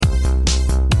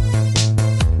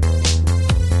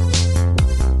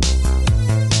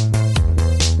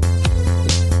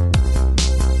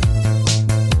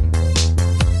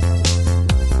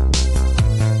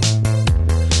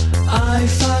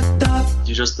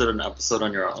posted an episode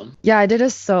on your own? Yeah, I did a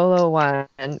solo one,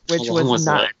 which How long was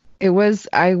not. it?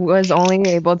 I was only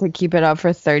able to keep it up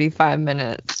for 35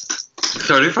 minutes.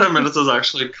 35 minutes is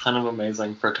actually kind of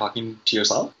amazing for talking to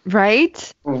yourself.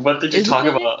 Right? What did you Isn't talk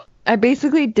it? about? I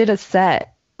basically did a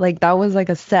set. Like, that was like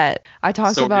a set. I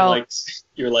talked So about.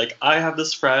 you're like, I have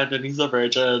this friend and he's a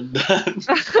virgin. I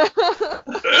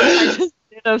just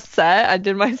did a set. I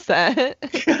did my set.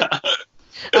 Yeah.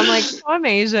 I'm like, oh, I'm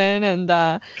Asian, and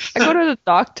I go to the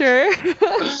doctor.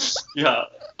 Yeah.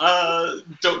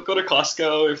 Don't go to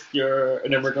Costco if you're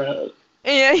an immigrant.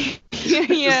 Yeah,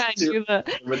 I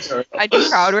do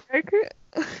crowd work.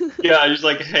 Yeah, I was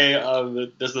like, hey,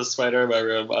 there's this spider in my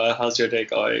room. How's your day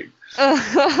going?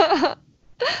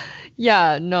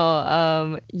 Yeah,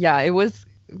 no, yeah, it was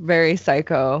very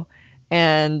psycho,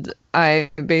 and I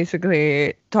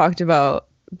basically talked about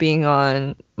being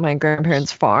on my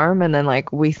grandparents' farm, and then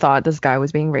like we thought this guy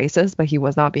was being racist, but he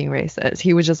was not being racist.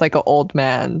 He was just like an old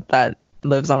man that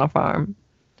lives on a farm.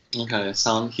 Okay, he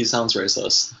sounds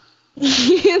racist.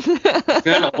 If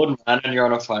you're an old man and you're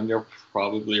on a farm, you're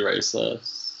probably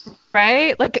racist.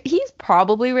 Right? Like, he's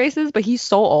probably racist, but he's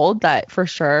so old that for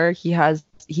sure he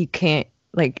can't,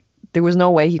 like, there was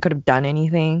no way he could have done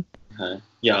anything. Okay.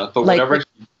 Yeah, but Like, whatever he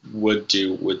would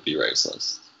do would be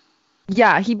racist.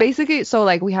 yeah, he basically, so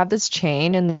like we have this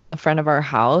chain in the front of our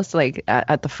house, like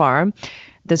at the farm,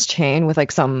 this chain with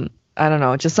like some, I don't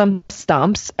know, just some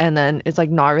stumps, and then it's like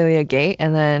not really a gate,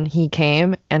 and then he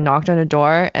came and knocked on the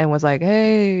door and was like,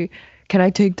 hey, can I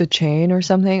take the chain or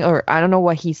something? Or I don't know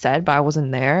what he said, but I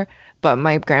wasn't there. But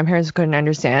my grandparents couldn't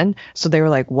understand, so they were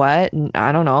like, what? And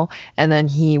I don't know. And then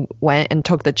he went and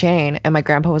took the chain, and my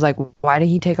grandpa was like, why did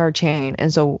he take our chain?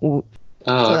 And so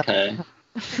Oh, okay.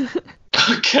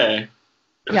 Okay.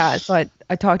 yeah, so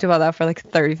I talked about that for like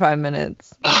 35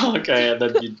 minutes. Okay, and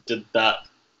then you did that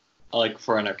like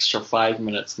for an extra 5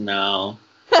 minutes now.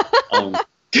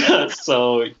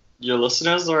 So your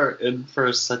listeners are in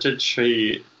for such a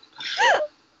treat.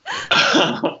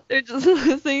 They're just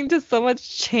listening to so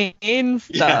much chain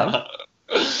stuff.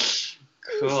 Yeah.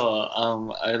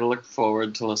 Cool. I look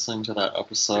forward to listening to that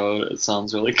episode. It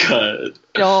sounds really good.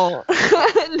 No.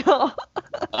 No.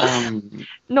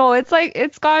 No, it's like,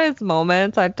 it's got its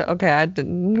moments. I'm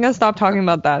gonna stop talking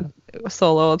about that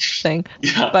solo thing.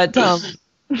 Yeah. But that's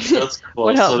cool.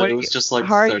 What else? So it was just like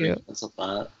how are 30 you? minutes of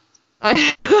that.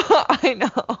 I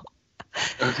know.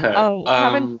 Okay. We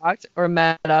haven't talked or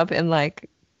met up in like,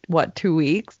 what, 2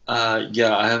 weeks?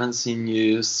 Yeah, I haven't seen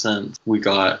you since we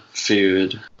got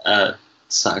food at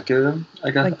Saku,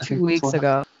 I guess. Like 2 weeks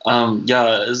ago.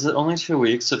 Yeah, is it only 2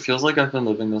 weeks? It feels like I've been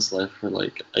living this life for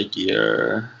like a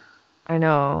year. I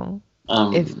know.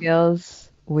 It feels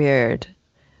weird.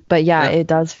 But yeah, it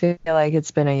does feel like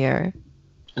it's been a year.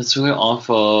 It's really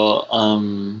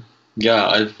awful. Yeah,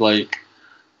 I've like,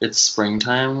 it's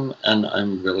springtime and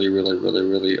I'm really, really, really,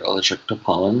 really allergic to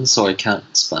pollen, so I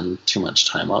can't spend too much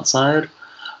time outside.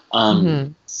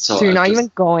 So you're not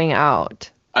even going out.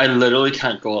 I literally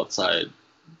can't go outside.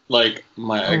 Like,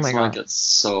 my eczema gets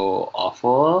so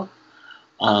awful.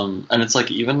 And it's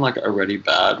like even like already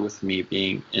bad with me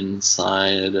being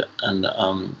inside,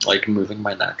 and like moving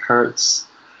my neck hurts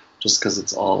just because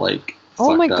it's all like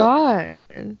oh my fucked up.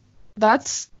 God,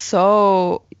 that's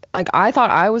so, like, I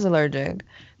thought I was allergic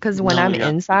because when I'm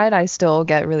inside I still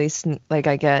get really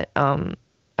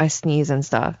I sneeze and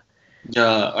stuff.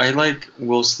 Yeah, I like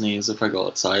will sneeze if I go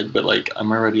outside, but like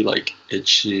I'm already like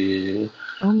itchy.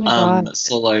 Oh my God.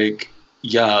 So like,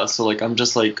 yeah, so like I'm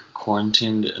just like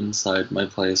quarantined inside my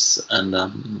place, and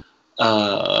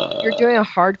You're doing a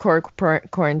hardcore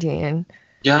quarantine.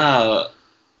 Yeah.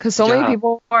 Because so many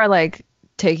people are like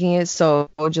taking it so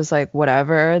just like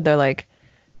whatever. They're like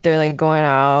going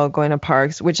out, going to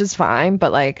parks, which is fine,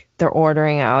 but like they're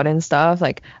ordering out and stuff.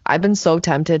 Like, I've been so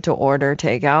tempted to order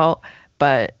takeout,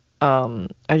 but I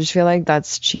just feel like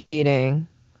that's cheating.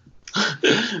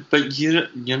 But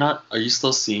you're not, are you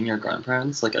still seeing your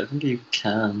grandparents? Like, I think you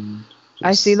can.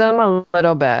 I see them a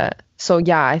little bit. So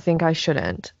yeah, I think I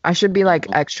shouldn't. I should be like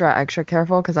extra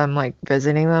careful because I'm like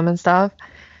visiting them and stuff.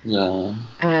 Yeah.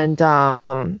 And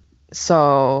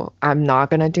so I'm not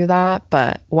gonna do that.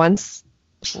 But once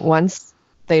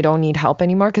they don't need help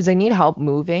anymore, because they need help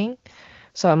moving,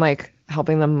 so I'm like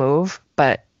helping them move.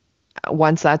 But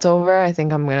once that's over, I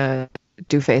think I'm gonna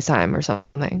do FaceTime or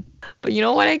something. But you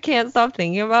know what I can't stop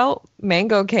thinking about?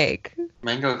 Mango cake.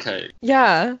 Mango cake.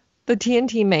 Yeah, the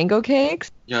TNT mango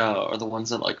cakes. Yeah, or the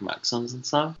ones at like Maxim's and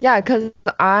stuff. Yeah, because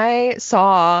I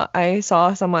saw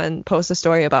someone post a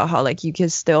story about how like you can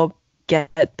still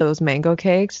get those mango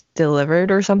cakes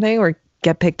delivered or something, or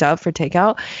get picked up for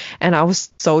takeout, and I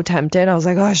was so tempted. I was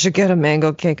like, oh, I should get a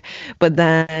mango cake, but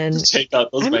then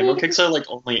Takeout. Those mango cakes are like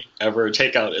only ever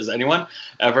takeout. Is anyone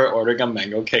ever ordering a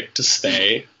mango cake to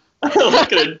stay?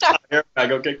 Like an entire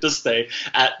mango cake to stay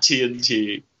at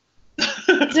T&T.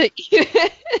 to eat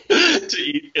To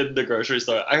eat in the grocery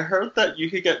store. I heard that you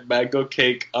could get mango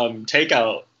cake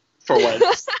takeout for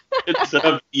once instead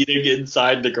of eating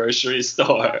inside the grocery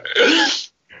store.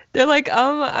 They're like,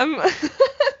 I'm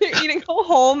you're eating a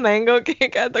whole mango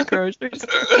cake at the grocery store.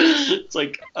 It's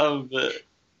like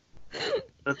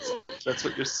that's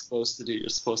what you're supposed to do. You're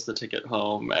supposed to take it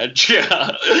home, and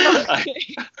yeah.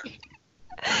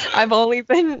 I've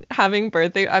been having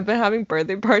birthday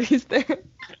parties there.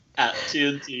 At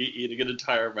T&T eating an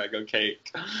entire mango cake.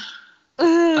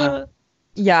 Yeah.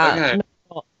 Okay.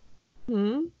 No.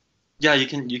 Hmm? Yeah, you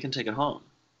can take it home.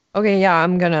 Okay, yeah,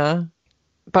 I'm gonna.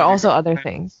 But also other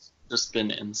things. Just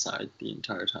been inside the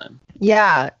entire time.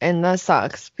 Yeah, and that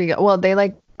sucks because well, they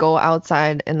like go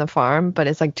outside in the farm, but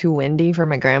it's like too windy for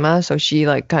my grandma, so she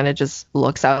like kind of just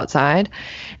looks outside,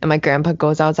 and my grandpa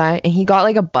goes outside, and he got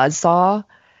like a buzzsaw,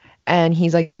 and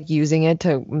he's like using it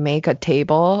to make a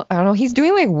table. I don't know, he's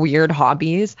doing like weird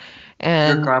hobbies,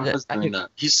 and Your grandpa's doing that.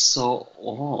 He's so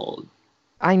old.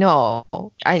 I know.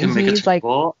 He can make a He's like,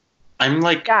 table. I'm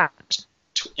like, yeah.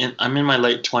 I'm in my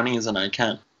late 20s and I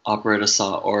can't operate a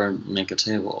saw or make a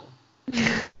table.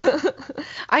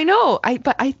 I know.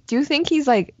 But I do think he's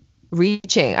like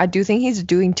reaching. I do think he's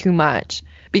doing too much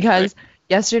because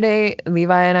yesterday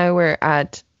Levi and I were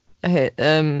at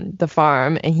the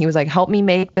farm, and he was like, help me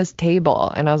make this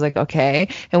table, and I was like, okay,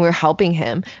 and we were helping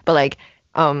him, but like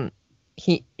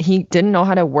he didn't know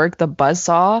how to work the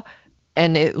buzzsaw,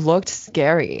 and it looked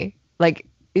scary. Like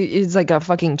it's like a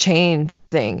fucking chain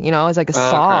thing, you know? It's like a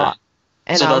saw. Okay.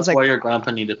 And so I that's was like, why your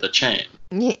grandpa needed the chain.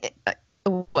 yeah,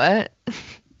 what?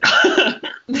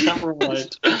 Never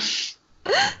mind.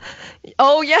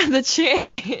 Oh yeah, the chain.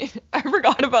 I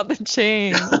forgot about the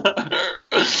chain.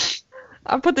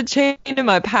 I put the chain in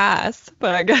my past,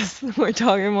 but I guess we're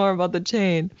talking more about the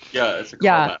chain. Yeah, it's a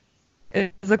callback. Yeah,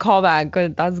 it's a callback.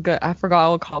 Good, that's good. I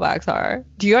forgot what callbacks are.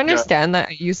 Do you understand that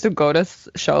I used to go to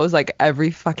shows like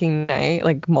every fucking night,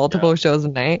 like multiple shows a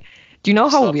night? Do you know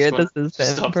how weird this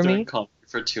has been for me? Comedy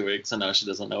for 2 weeks, and now she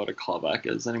doesn't know what a callback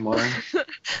is anymore.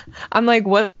 I'm like,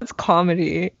 what's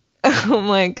comedy? I'm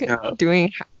like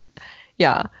doing,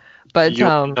 but you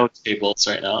know tables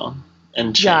right now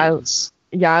and chains.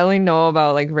 Yeah, I only know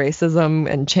about like racism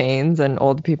and chains and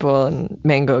old people and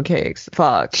mango cakes.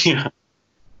 Fuck. Yeah.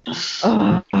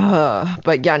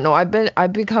 But yeah, no,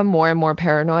 I've become more and more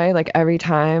paranoid. Like every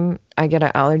time I get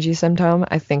an allergy symptom,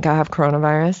 I think I have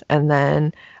coronavirus, and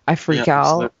then I freak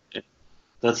out.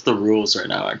 That's the rules right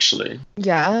now, actually.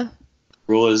 Yeah. The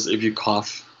rule is if you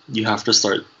cough, you have to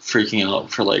start freaking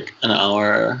out for like an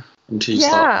hour until you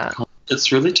stop coughing.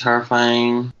 It's really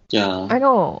terrifying. Yeah. I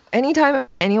know. Anytime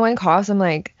anyone coughs, I'm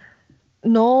like,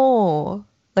 no.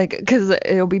 Like, because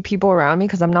it'll be people around me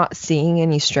because I'm not seeing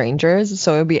any strangers.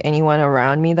 So it'll be anyone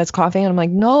around me that's coughing. And I'm like,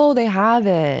 no, they have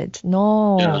it.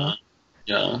 No.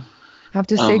 Yeah. I have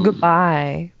to say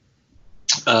goodbye.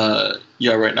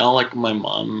 Yeah, right now, like my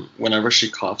mom, whenever she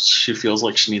coughs, she feels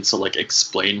like she needs to like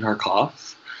explain her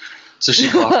cough. So she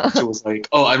coughed. She was like,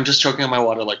 "Oh, I'm just choking on my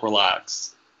water. Like,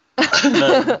 relax." And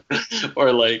then,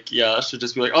 or like, yeah, she'd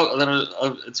just be like, "Oh,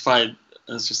 then it's fine."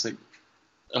 And it's just like,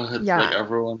 like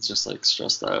everyone's just like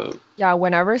stressed out. Yeah,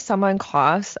 whenever someone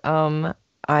coughs,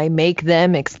 I make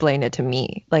them explain it to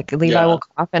me. Like Levi will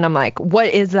cough, and I'm like, "What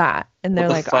is that?" And they're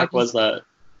like, "What the fuck was that?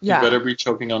 You better be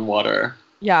choking on water."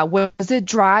 Yeah, was it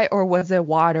dry or was it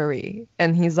watery?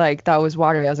 And he's like, that was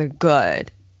watery. I was like,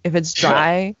 good. If it's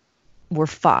dry, we're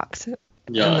fucked.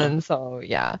 Yeah. And then so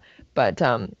yeah. But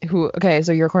so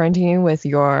you're quarantining with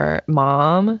your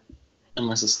mom and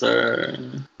my sister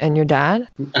and your dad?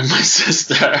 And my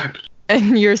sister.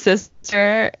 And your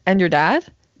sister and your dad?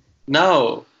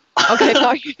 No. Okay,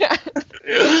 no, your dad.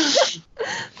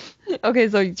 Okay,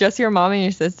 so just your mom and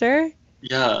your sister?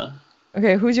 Yeah.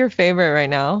 Okay, who's your favorite right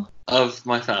now? Of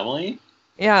my family?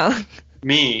 Yeah.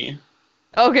 Me.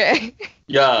 Okay.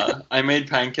 Yeah, I made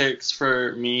pancakes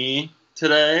for me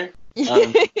today.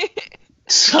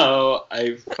 So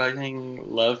I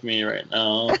fucking love me right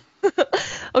now.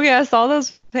 Okay, I saw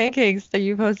those pancakes that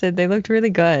you posted. They looked really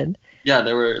good. Yeah,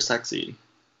 they were sexy.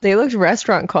 They looked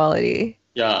restaurant quality.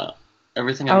 Yeah,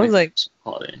 everything I was like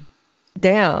quality.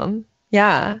 Damn.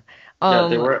 Yeah. Yeah,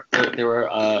 they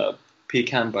were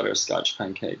pecan butterscotch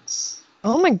pancakes.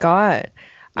 Oh my god.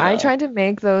 Yeah. I tried to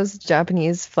make those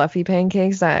Japanese fluffy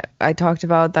pancakes that I talked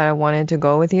about that I wanted to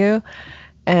go with you.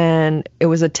 And it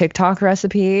was a TikTok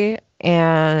recipe,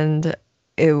 and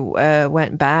it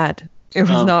went bad. It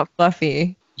was not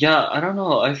fluffy. Yeah, I don't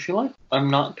know. I feel like I'm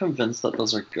not convinced that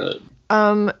those are good.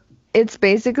 It's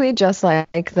basically just like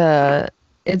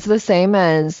it's the same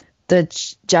as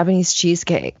the Japanese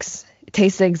cheesecakes. It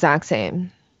tastes the exact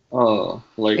same. Oh,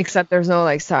 like except there's no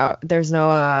like there's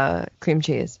no cream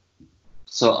cheese.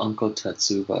 So Uncle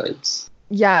Tetsu vibes.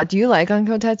 Yeah, do you like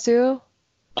Uncle Tetsu?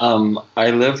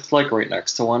 I lived like right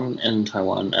next to one in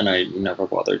Taiwan, and I never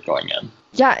bothered going in.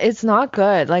 Yeah, it's not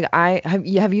good. Like have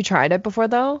you tried it before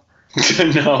though?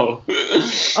 No.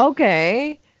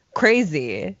 Okay.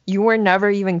 Crazy. You were never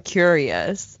even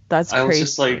curious. That's crazy. I was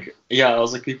just like, yeah, I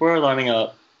was like, people are lining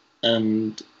up,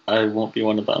 and I won't be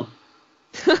one of them.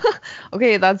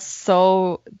 Okay, that's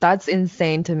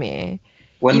insane to me.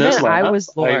 When even there's lineups, I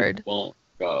was Lord. I won't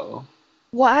go.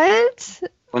 What?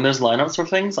 When there's lineups for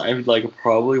things, I like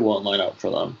probably won't line up for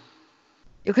them.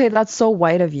 Okay, that's so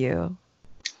white of you.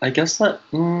 I guess that,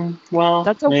 well,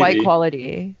 that's a maybe. white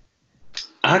quality.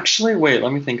 Actually, wait,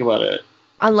 let me think about it.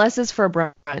 Unless it's for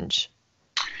brunch.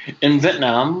 In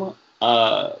Vietnam,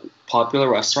 popular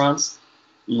restaurants,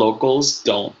 locals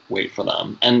don't wait for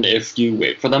them. And if you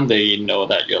wait for them, they know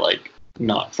that you're like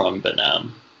not from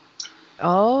Vietnam.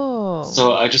 Oh.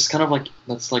 So I just kind of like,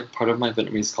 that's like part of my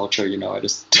Vietnamese culture, you know, I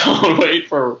just don't wait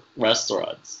for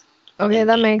restaurants. Okay,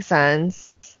 that makes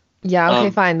sense. Yeah,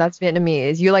 okay, fine. That's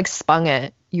Vietnamese. You like spun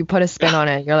it. You put a spin on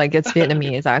it. You're like, it's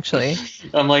Vietnamese, actually.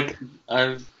 I'm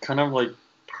kind of like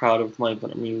proud of my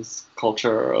Vietnamese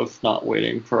culture of not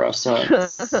waiting for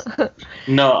restaurants.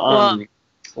 No,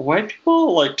 white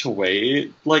people like to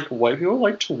wait. Like, white people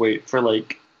like to wait for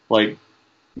like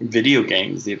video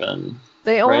games even.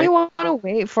 They only want to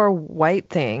wait for white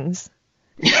things.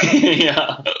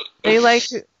 Yeah. They like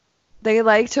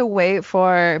to wait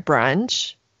for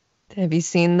brunch. Have you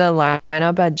seen the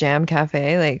lineup at Jam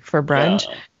Cafe, like for brunch?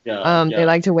 Yeah. They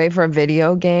like to wait for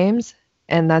video games,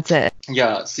 and that's it.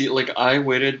 Yeah, see, like I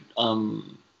waited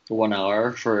 1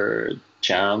 hour for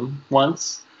Jam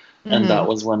once, and that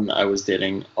was when I was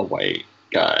dating a white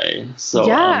guy. So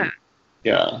yeah.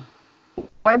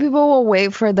 White people will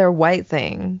wait for their white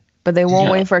thing, but they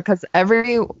won't wait for it because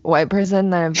every white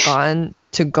person that I've gone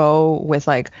to go with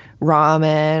like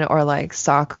ramen or like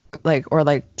or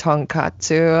like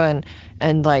tonkatsu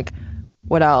and like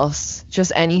what else?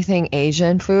 Just anything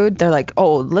Asian food. They're like,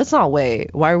 oh, let's not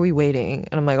wait. Why are we waiting?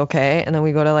 And I'm like, okay. And then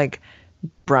we go to like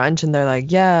brunch and they're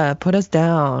like, yeah, put us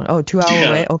down. Oh, 2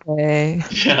 hour wait. Okay.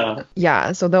 Yeah.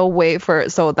 Yeah. So they'll wait for.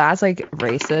 So that's like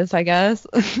racist, I guess.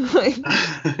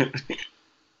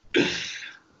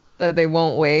 That they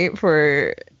won't wait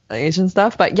for Asian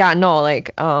stuff. But yeah, no,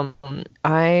 like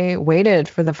I waited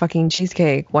for the fucking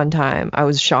cheesecake one time. I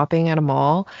was shopping at a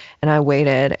mall and I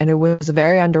waited and it was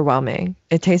very underwhelming.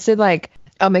 It tasted like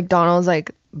a McDonald's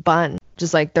like bun,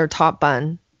 just like their top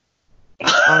bun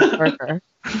on a burger.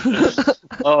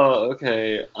 Oh,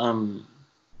 okay.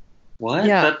 What?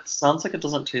 Yeah. That sounds like it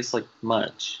doesn't taste like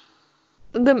much.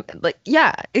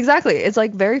 Yeah, exactly. It's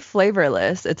like very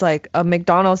flavorless. It's like a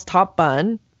McDonald's top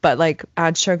bun, but like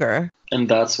add sugar. And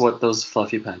that's what those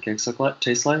fluffy pancakes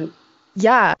taste like?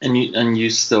 Yeah. And you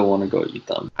still want to go eat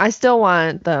them? I still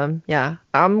want them, yeah.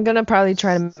 I'm gonna probably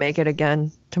try to make it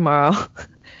again tomorrow.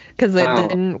 Because it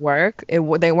didn't work. They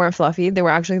weren't fluffy. They were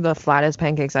actually the flattest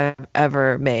pancakes I've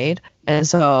ever made. And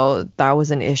so that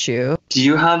was an issue. Do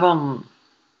you have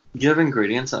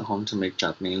ingredients at home to make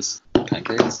Japanese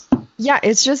pancakes? Yeah,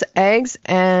 it's just eggs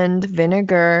and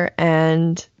vinegar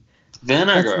and...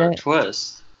 Vinegar,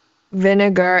 twist.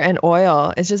 Vinegar and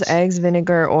oil. It's just eggs,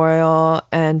 vinegar, oil,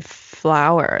 and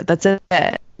flour. That's it.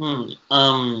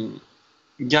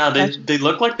 Yeah, they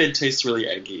look like they taste really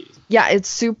eggy. Yeah, it's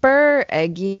super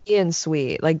eggy and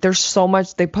sweet. Like there's so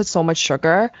much, they put so much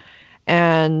sugar,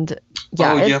 and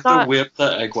yeah. Oh, you have to whip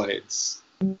the egg whites.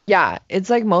 Yeah, it's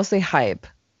like mostly hype.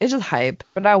 It's just hype,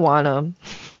 but I want them.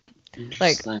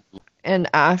 Like, and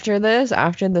after this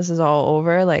is all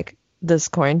over, like this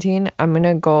quarantine, I'm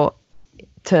gonna go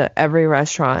to every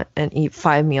restaurant and eat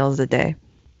 5 meals a day.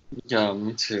 Yeah,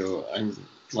 me too. I'm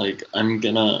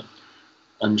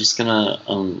just gonna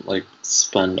like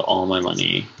spend all my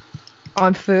money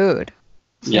on food.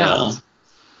 Yeah.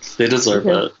 They deserve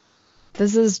it.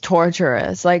 This is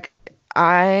torturous. Like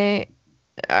I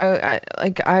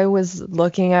was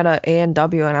looking at a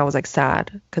A&W and I was like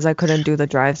sad because I couldn't do the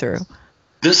drive-through.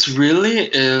 This really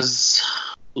is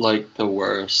like the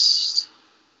worst.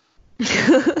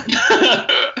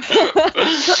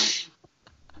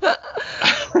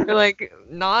 Like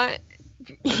not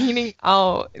eating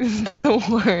out is the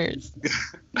worst.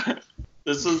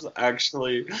 This is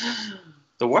actually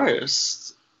the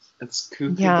worst. It's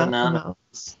kooky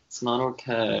bananas. It's not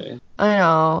okay. I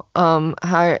know.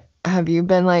 How have you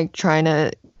been like trying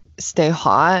to stay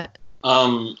hot?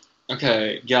 Um,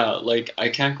 okay, yeah, like I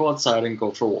can't go outside and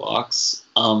go for walks.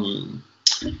 And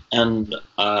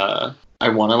I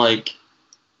want to like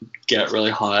get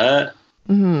really hot.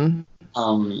 Hmm.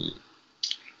 Um,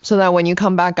 So that when you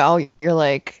come back out, you're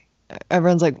like,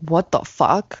 everyone's like, what the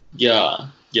fuck? yeah,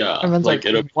 yeah, Everyone's like like,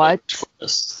 it'll be like what?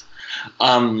 twist.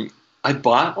 Um, I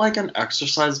bought like an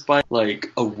exercise bike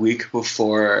like a week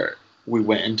before we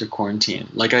went into quarantine.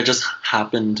 Like I just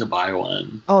happened to buy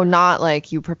one. Oh, not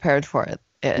like you prepared for it.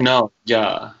 No,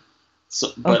 yeah. So,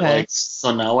 but Okay. like,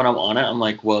 so now when I'm on it, I'm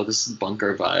like, whoa, this is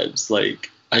bunker vibes. Like,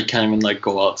 I can't even like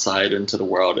go outside into the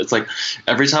world. It's like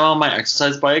every time I'm on my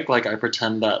exercise bike, like I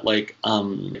pretend that like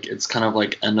it's kind of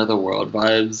like end of the world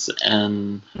vibes,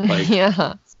 and like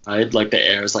Yeah. like the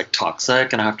air is like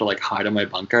toxic, and I have to like hide in my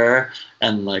bunker,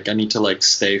 and like I need to like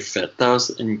stay fit though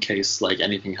in case like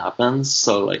anything happens.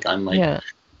 So like I'm like Yeah.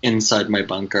 inside my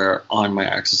bunker on my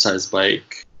exercise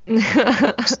bike.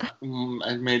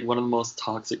 I made one of the most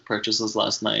toxic purchases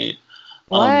last night.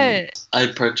 What? I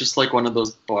purchased like one of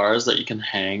those bars that you can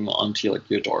hang onto like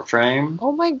your door frame.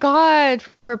 Oh my God,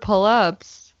 for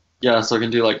pull-ups. Yeah, so I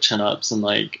can do like chin ups and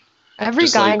like Every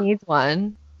just guy like needs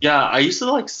one. yeah. I used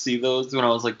to like see those when I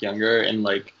was like younger in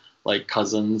like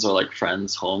cousins or like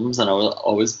friends' homes, and I would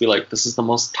always be like, this is the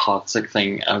most toxic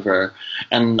thing ever.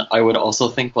 And I would also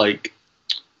think like,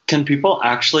 can people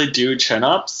actually do chin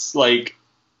ups? Like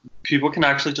people can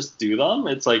actually just do them.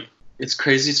 It's like it's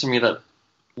crazy to me that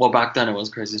well back then it was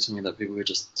crazy to me that people could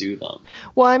just do them.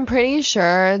 Well, I'm pretty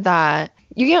sure that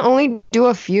you can only do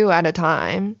a few at a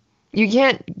time. You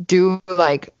can't do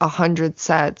like 100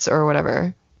 sets or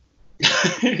whatever.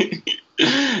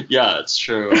 Yeah, it's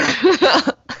true. Is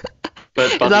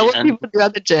But by that the what end, people do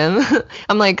at the gym?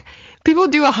 I'm like, people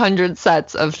do 100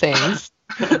 sets of things.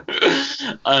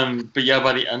 but yeah,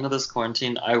 by the end of this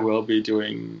quarantine, I will be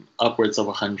doing upwards of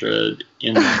 100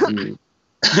 in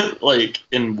like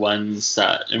in one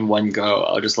set, in one go.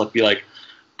 I'll just like be like,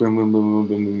 boom, boom, boom, boom,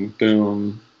 boom, boom,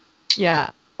 boom, Yeah.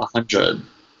 100.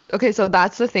 Okay, so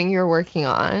that's the thing you're working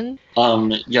on.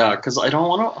 Yeah, because I don't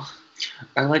want to.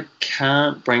 I like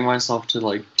can't bring myself to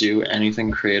like do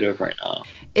anything creative right now.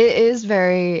 It is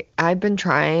very, I've been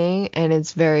trying and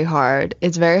it's very hard.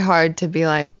 It's very hard to be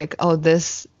like, oh,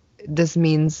 this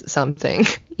means something,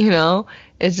 you know?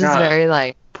 It's just Yeah, very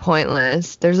like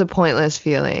pointless. There's a pointless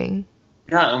feeling.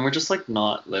 yeah, and we're just like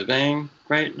not living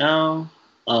right now.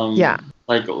 Yeah.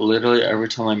 Like literally every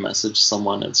time I message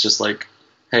someone, it's just like,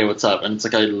 "Hey, what's up?" And it's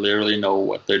like I literally know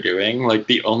what they're doing. Like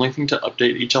the only thing to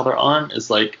update each other on is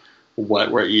like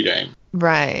what we're eating.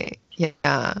 Right.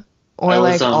 Yeah. Or I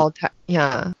was like all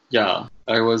yeah. yeah,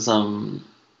 I was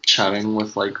chatting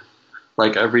with like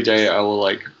every day I will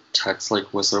like text like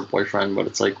what's our boyfriend, but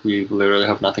it's like we literally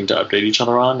have nothing to update each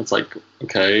other on. It's like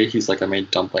okay, he's like I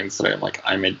made dumplings today. I'm like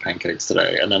I made pancakes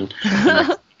today, and then the next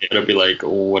day it'll be like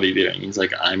what are you doing? He's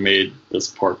like I made this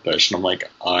pork dish, and I'm like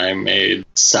I made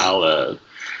salad.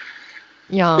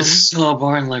 It's Yum. so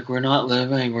boring. Like we're not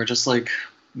living. We're just like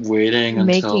waiting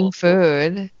Making until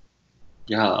food.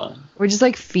 yeah. We're just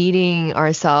like feeding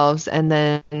ourselves and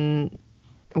then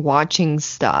watching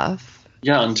stuff.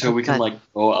 Yeah, until And we can like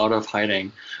go out of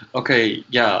hiding. Okay,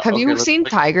 yeah, have okay, you let's seen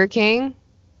like Tiger King?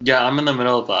 yeah, I'm in the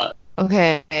middle of that.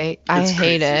 Okay, I It's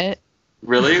hate crazy. it.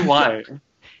 Really? Why?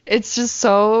 It's just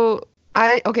so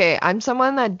I'm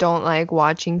someone that don't like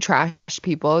watching trash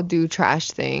people do trash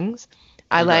things.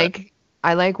 I Okay. like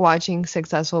I like watching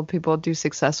successful people do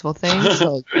successful things.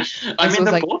 So I this mean, was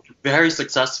they're like, both very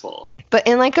successful. but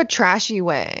in like a trashy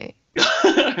way.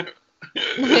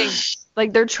 Like,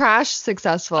 like they're trash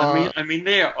successful. I mean,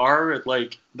 they are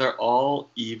like they're all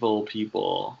evil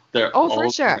people. They're Oh, for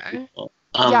all sure. evil.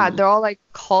 Yeah, they're all like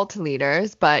cult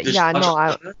leaders. But Did you yeah, watch no,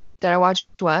 all of it? did I watch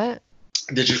what?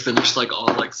 Did you finish like all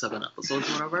like 7 episodes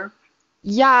or whatever?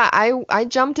 Yeah, I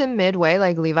jumped in midway,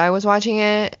 like Levi was watching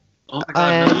it, Oh my god, no,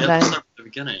 and you have to then start from the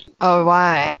beginning. oh,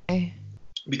 why?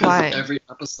 Because Why? every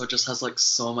episode just has like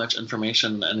so much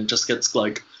information and it just gets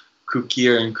like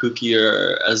kookier and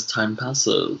kookier as time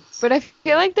passes. But I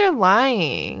feel like they're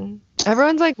lying.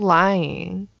 Everyone's like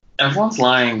lying. Everyone's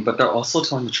lying, but they're also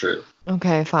telling the truth.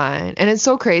 Okay, fine. And it's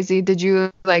so crazy. Did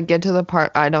you like get to the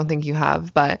part? I don't think you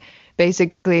have, but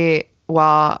basically,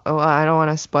 well, I don't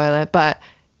want to spoil it, but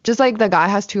just like the guy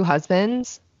has two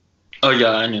husbands. Oh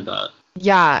yeah, I knew that.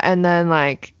 Yeah, and then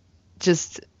like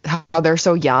just how they're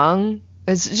so young.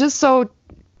 It's just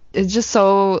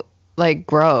so like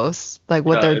gross, like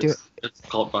what Yeah, they're doing. it's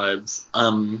cult vibes.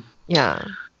 Yeah.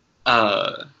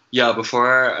 Yeah,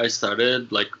 before I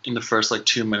started, like in the first like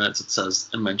 2 minutes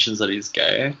it mentions that he's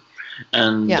gay.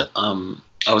 And Yeah.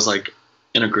 I was like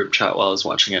in a group chat while I was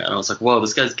watching it, and I was like, whoa,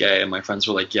 this guy's gay. And my friends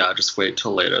were like, yeah, just wait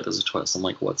till later. There's a twist. I'm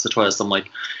like, what's the twist? I'm like,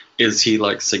 is he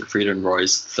like Siegfried and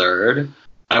Roy's third?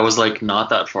 I was like, not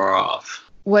that far off.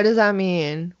 What does that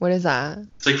mean? What is that?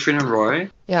 Siegfried and Roy?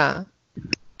 Yeah.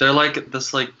 They're like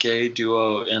this like gay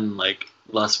duo in like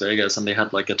Las Vegas, and they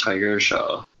had like a tiger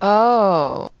show.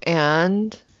 Oh,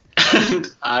 and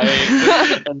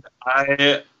And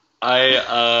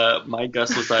my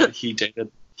guess was that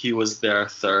he was their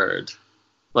third.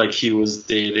 Like he was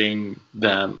dating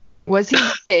them. was he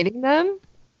dating them?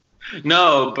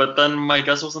 No, but then my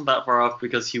guess wasn't that far off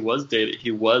because he was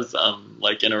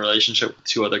like in a relationship with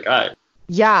two other guys.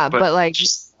 Yeah, but like,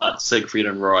 just not Siegfried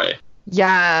and Roy.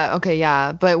 yeah, okay,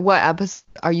 yeah. But what episode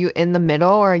are you in the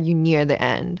middle or are you near the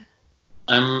end?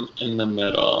 I'm in the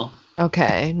middle.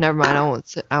 Okay, never mind.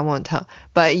 I won't tell.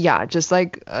 But yeah, just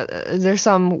like there's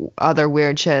some other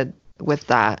weird shit with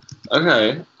that.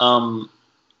 Okay.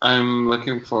 I'm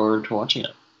looking forward to watching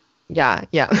it. Yeah,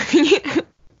 yeah.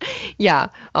 Yeah.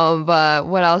 But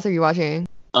what else are you watching?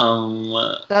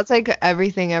 That's like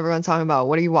everything everyone's talking about.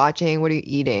 What are you watching? What are you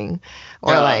eating?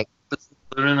 Or Yeah, like but there's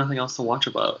literally nothing else to watch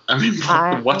about. I mean,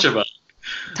 I watch about.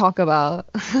 talk about.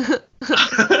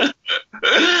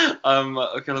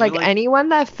 Okay, let Like me like. anyone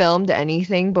that filmed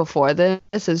anything before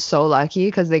this is so lucky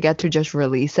because they get to just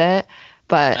release it.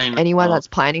 But I anyone know. that's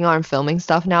planning on filming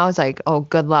stuff now is like, oh,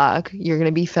 good luck. You're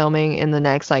gonna be filming in the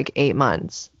next like 8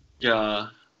 months. Yeah,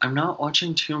 I'm not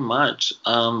watching too much.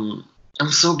 I'm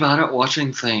so bad at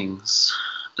watching things.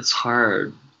 It's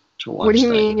hard to watch What do you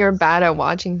things. mean you're bad at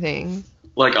watching things?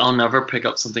 Like, I'll never pick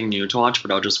up something new to watch,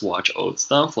 but I'll just watch old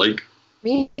stuff. Like,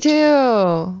 Me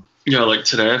too. like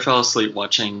today I fell asleep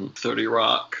watching 30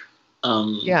 Rock.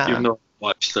 Yeah. Even though I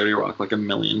watched 30 Rock like a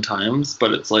million times,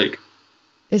 but it's like,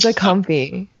 It's like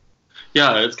comfy.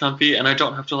 yeah, it's comfy, and I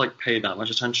don't have to like pay that much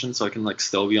attention, so I can like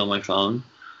still be on my phone.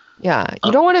 Yeah.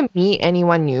 You don't want to meet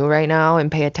anyone new right now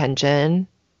and pay attention.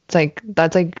 It's like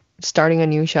that's like starting a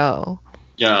new show.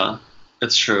 Yeah,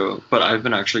 it's true, but I've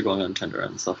been actually going on Tinder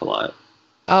and stuff a lot.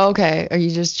 Oh, okay. Are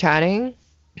you just chatting?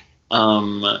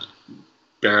 Um,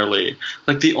 Barely.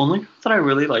 Like the only people that I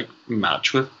really like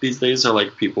match with these days are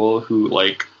like people who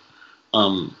like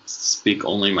speak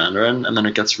only Mandarin, and then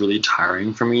it gets really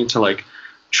tiring for me to like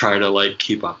try to like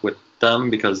keep up with them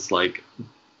because like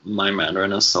my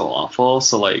Mandarin is so awful.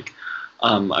 So like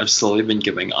I've slowly been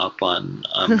giving up on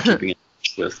keeping in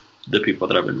touch with the people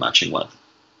that I've been matching with.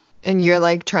 And you're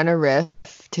like trying to riff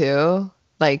too?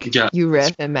 Like Yeah, you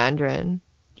riff in Mandarin.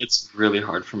 it's really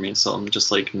hard for me, so I'm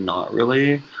just like not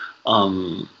really.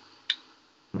 Um,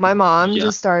 My mom yeah.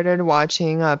 just started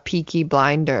watching Peaky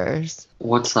Blinders.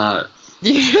 What's that?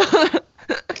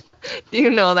 Do you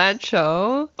know that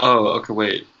show? Oh, okay,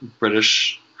 wait.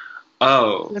 British.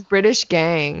 Oh, The British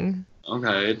Gang.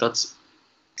 okay. That's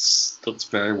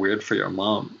very weird for your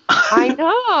mom. I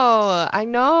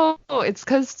know. It's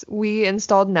because we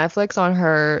installed Netflix on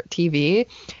her TV,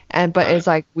 but Right. it's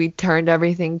like we turned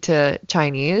everything to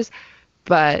Chinese,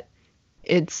 but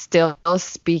it's still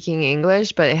speaking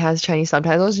English, but it has Chinese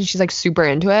subtitles, and she's like super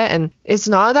into it. And it's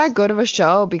not that good of a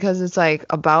show because it's like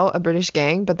about a British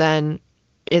gang, but then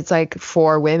it's like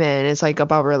for women. It's like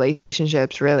about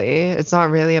relationships, really. It's not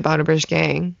really about a British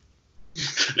gang.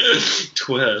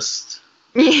 Twist.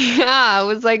 Yeah, I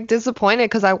was like disappointed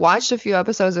because I watched a few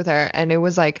episodes with her and it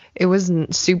was like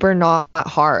super not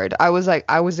hard. I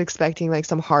was expecting like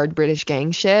some hard British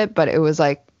gang shit, but it was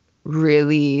like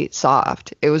really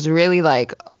soft. It was really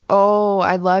like, "Oh,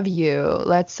 I love you.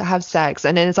 Let's have sex."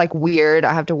 And then it's like weird.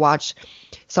 I have to watch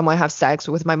someone have sex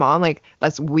with my mom. Like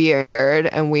that's weird.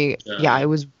 And it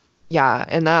was yeah.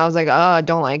 And then I was like, "Oh, I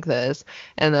don't like this."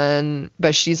 And then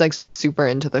but she's like super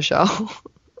into the show.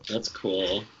 That's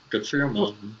cool. Good for your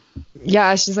mom.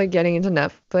 Yeah, she's like getting into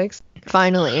Netflix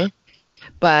finally.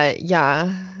 But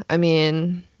yeah, I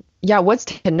mean, yeah, what's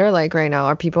Tinder like right now?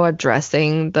 Are people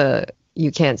addressing the you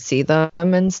can't see them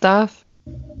and stuff?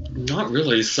 Not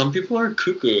really. Some people are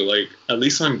cuckoo. Like at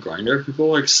least on Grindr, people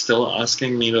are like still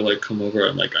asking me to like come over.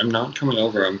 I'm like, I'm not coming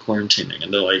over. I'm quarantining,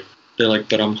 and they're like,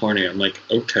 but I'm horny. I'm like,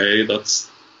 okay, but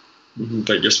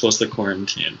you're supposed to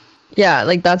quarantine. Yeah,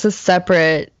 like that's a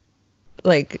separate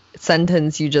like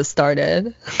sentence you just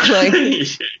started. Like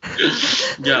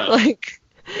Yeah. like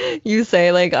you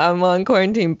say like I'm on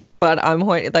quarantine but I'm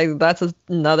horny. Like that's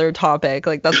another topic.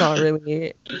 Like that's not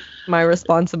really my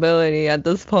responsibility at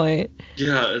this point.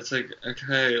 Yeah, it's like,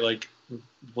 okay, like,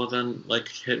 well then, like,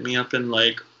 hit me up in,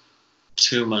 like,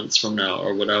 2 months from now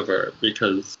or whatever,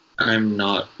 because I'm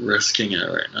not risking it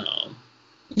right now.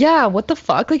 Yeah, what the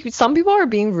fuck? Like some people are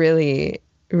being really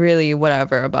really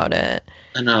whatever about it.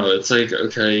 I know, it's like,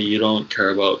 okay, you don't care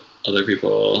about other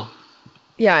people.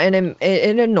 Yeah, and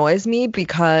it annoys me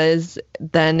because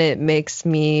then it makes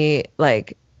me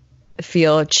like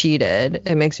feel cheated.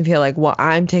 It makes me feel like, well,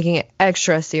 I'm taking it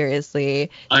extra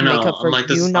seriously I to make know. up I'm for like,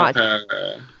 this you is not not.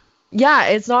 fair. Yeah,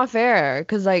 it's not fair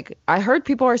because like I heard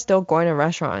people are still going to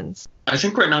restaurants. I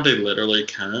think right now they literally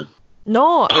can't.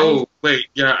 No, Oh, wait,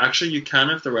 yeah, actually you can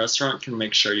if the restaurant can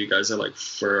make sure you guys are like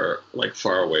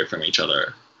far away from each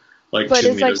other. Like but two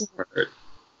it's like, meters apart.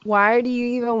 why do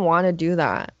you even want to do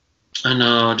that? I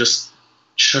know, just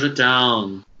shut it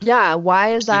down. Yeah,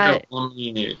 why is Just leave it that?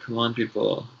 only. Come on,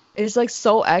 people. It's like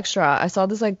so extra. I saw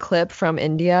this like clip from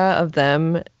India of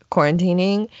them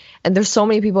quarantining, and there's so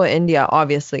many people in India,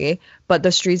 obviously, but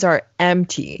the streets are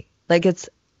empty. Like it's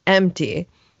empty.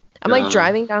 I'm like Yeah.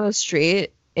 driving down the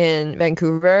street in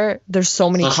Vancouver. There's so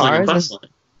It's many hustling and cars, and bustling.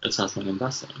 It's hustling and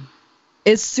bustling.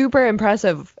 it's super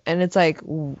impressive. And it's like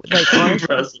honestly,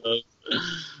 Impressive.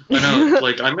 I know,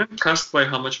 like, I'm impressed by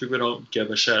how much people don't give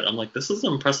a shit. I'm like, this is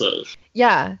impressive.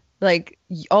 yeah. Like,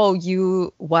 oh,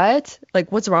 you what?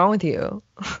 Like, what's wrong with you?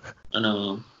 I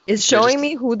know. It's They showing just,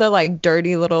 me who the like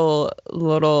dirty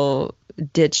little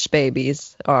ditch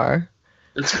babies are.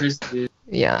 it's crazy.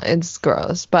 Yeah, it's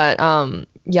gross. But yeah, But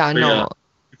yeah, no.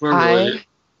 people are I really,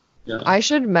 yeah. I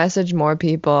should message more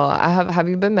people. Have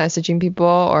you been messaging people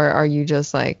or are you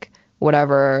just like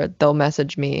whatever, they'll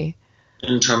message me?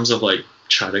 In terms of like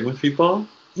chatting with people.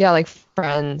 Yeah, like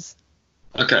friends.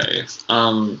 Okay.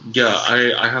 Yeah,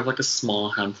 I have like a small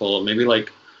handful, maybe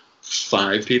like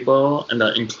 5 people, and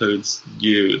that includes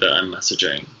you that I'm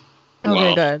messaging. Okay,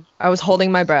 Wow. good. I was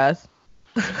holding my breath.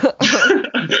 I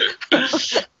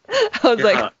was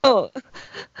like, Yeah. oh.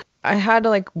 I had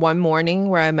like one morning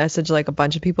where I messaged like a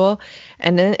bunch of people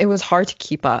and then it was hard to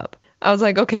keep up. I was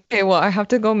like, okay, well, I have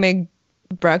to go make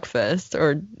breakfast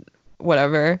or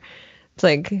whatever. It's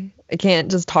like I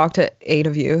can't just talk to 8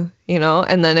 of you, you know?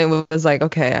 And then it was like,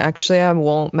 okay, actually I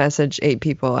won't message 8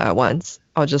 people at once.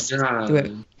 I'll just do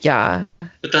it. Yeah. Yeah.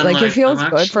 But then Like it like I'm feels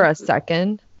good for actually a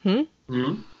second. Hmm?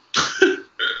 hmm?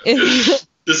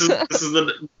 This is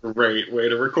a great way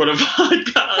to record a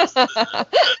podcast.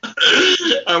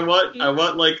 I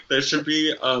want like there should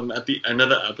be at the end of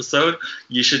the episode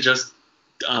you should just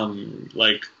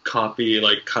like copy,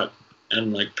 like cut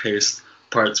and like paste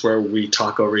parts where we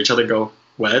talk over each other, go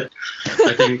what.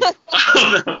 I think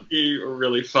that would be a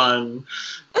really fun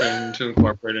thing to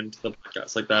incorporate into the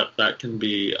podcast. Like that can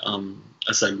be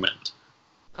a segment.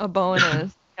 A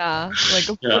bonus. Yeah. Like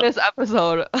a Yeah. bonus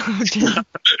episode of just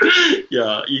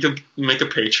Yeah, you can make a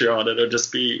Patreon. It'll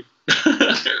just be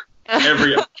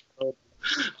every episode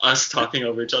us talking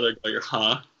over each other, going,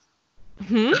 huh?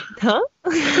 Hmm? Huh?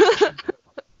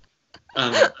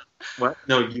 What?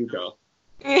 No, you go.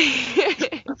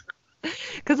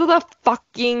 Because of the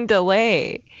fucking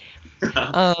delay.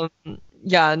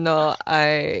 Yeah, no,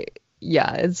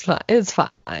 yeah, it's fine. It's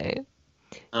fine.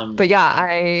 But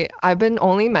yeah, I've been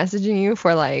only messaging you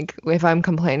for like if I'm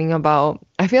complaining about.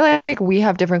 I feel like we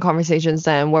have different conversations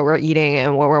than what we're eating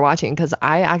and what we're watching because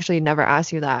I actually never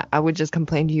asked you that. I would just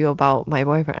complain to you about my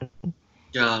boyfriend.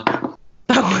 Yeah.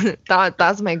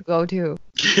 That's my go-to.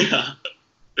 Yeah.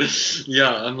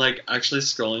 Yeah, I'm like actually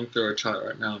scrolling through our chat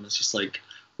right now, and it's just like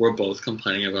we're both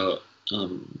complaining about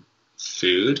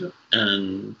food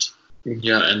and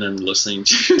yeah, and then listening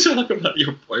to you talk about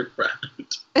your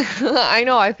boyfriend. I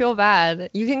know, I feel bad.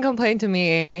 You can complain to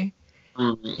me.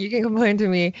 You can complain to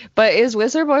me. But is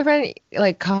Whistler boyfriend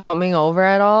like coming over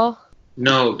at all?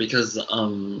 No, because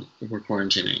we're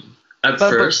quarantining. But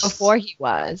before he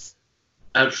was.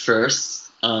 At first,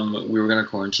 we were gonna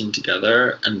quarantine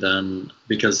together, and then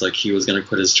because like he was gonna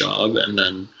quit his job, and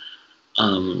then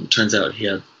turns out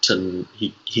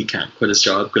he can't quit his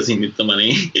job because he needs the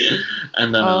money,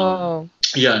 and then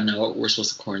yeah, now we're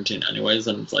supposed to quarantine anyways,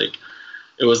 and it's like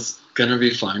it was gonna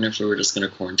be fine if we were just gonna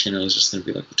quarantine. It was just gonna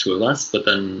be like the 2 of us, but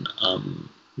then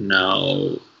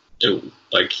now it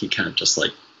like he can't just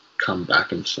like come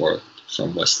back and forth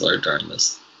from Whistler during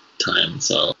this time,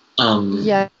 so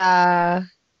yeah,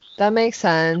 that makes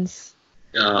sense.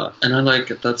 yeah, and I like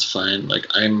that's fine. Like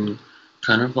I'm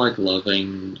kind of like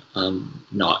loving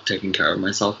not taking care of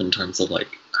myself in terms of like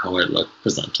how I look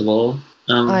presentable.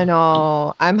 I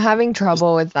know. I'm having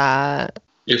trouble with that.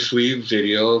 If we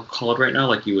video called right now,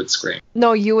 like you would scream.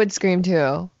 No, you would scream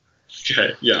too.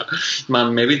 Okay, yeah.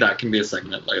 Maybe that can be a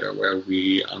segment later where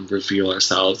we reveal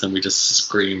ourselves and we just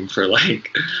scream for like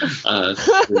 3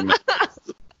 minutes.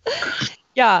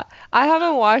 Yeah, I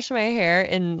haven't washed my hair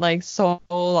in like so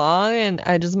long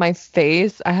and my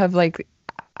face, I have like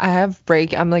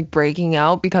I'm like breaking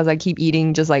out because I keep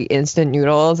eating just like instant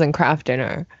noodles and Kraft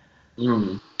Dinner.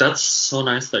 That's so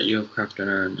nice that you have Kraft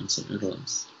Dinner and instant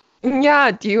noodles. Yeah,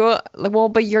 do you like, well,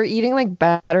 but you're eating like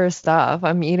better stuff.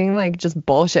 I'm eating like just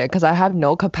bullshit because I have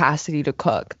no capacity to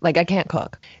cook. Like I can't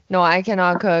cook. No, I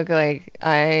cannot cook. Like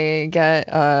I get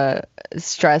a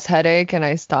stress headache and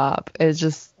I stop. It's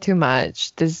just too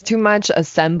much. There's too much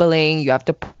assembling. You have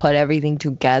to put everything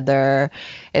together.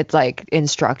 It's like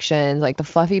instructions. Like the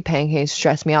fluffy pancakes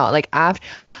stress me out. Like after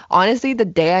honestly, the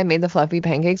day I made the fluffy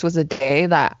pancakes was the day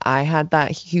that I had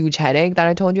that huge headache that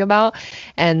I told you about,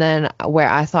 and then where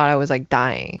I thought I was like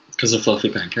dying. Because of fluffy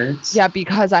pancakes? Yeah,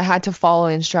 because I had to follow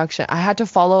instruction. I had to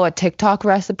follow a TikTok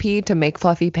recipe to make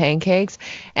fluffy pancakes,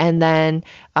 and then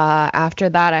after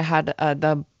that, I had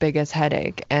the biggest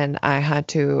headache, and I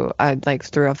like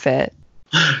threw a fit.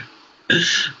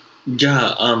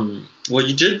 Yeah, well,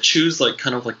 you did choose like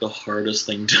kind of like the hardest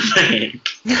thing to make.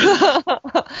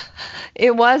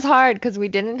 It was hard because we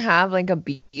didn't have like a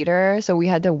beater, so we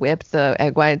had to whip the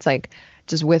egg whites like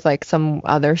just with like some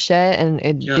other shit, and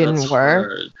it didn't work.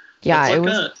 Hard. Yeah, like it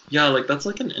was. like that's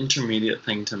like an intermediate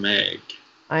thing to make.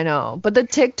 I know, but the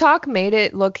TikTok made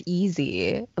it look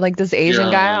easy. Like this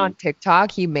Asian guy on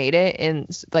TikTok, he made it in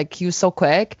like he was so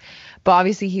quick, but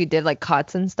obviously he did like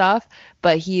cuts and stuff.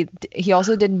 But he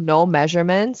also did no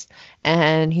measurements,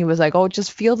 and he was like, "Oh,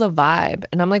 just feel the vibe."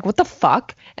 And I'm like, "What the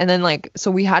fuck?" And then like,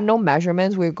 so we had no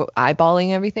measurements. We were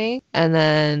eyeballing everything, and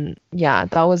then yeah,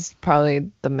 that was probably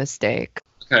the mistake.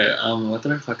 Okay, what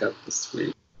did I fuck up this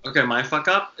week? Okay, my fuck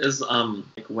up is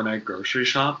like when I grocery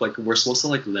shop, like we're supposed to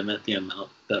like limit the amount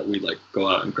that we like go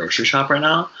out and grocery shop right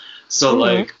now. So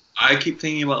like I keep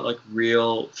thinking about like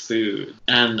real food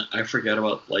and I forget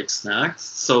about like snacks.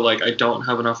 So like I don't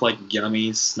have enough like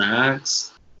yummy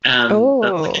snacks, and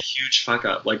that's like a huge fuck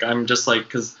up. Like I'm just like,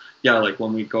 cause yeah, like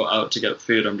when we go out to get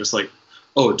food, I'm just like,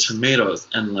 oh, tomatoes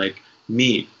and like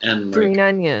meat and like green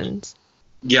onions.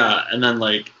 Yeah, and then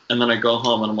I go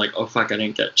home and I'm like, oh fuck, I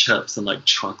didn't get chips and like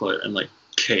chocolate and like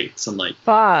cakes and like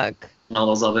fuck and all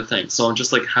those other things. So I'm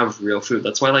just like have real food.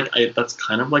 That's why that's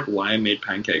kind of like why I made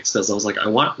pancakes, because I was like, I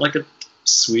want like a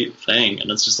sweet thing,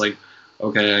 and it's just like,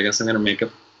 okay, I guess I'm gonna make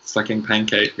a fucking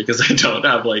pancake because I don't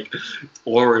have like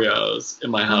Oreos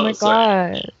in my house. Oh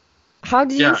my god. How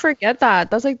did you forget that?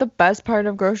 That's like the best part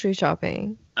of grocery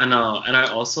shopping. I know. And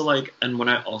I also like, and when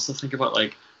I also think about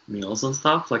like meals and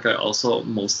stuff, like I also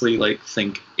mostly like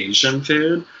think Asian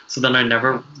food, so then I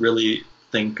never really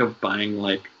think of buying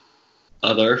like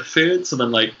other food. So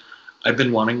then like I've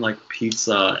been wanting like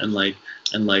pizza and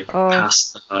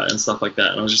pasta and stuff like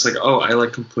that, and I was just like, oh, I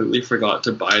like completely forgot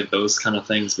to buy those kind of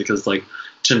things, because like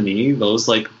to me those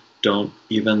like don't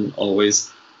even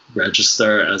always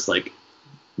register as like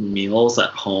meals at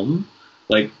home.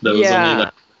 Like those only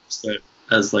like register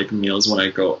as like meals when I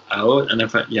go out.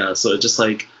 And so it just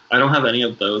like I don't have any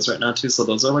of those right now too, so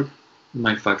those are like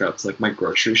my fuck ups. Like my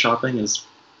grocery shopping is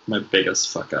my biggest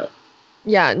fuck up.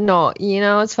 Yeah, no, you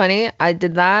know, it's funny. I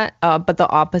did that, but the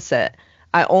opposite.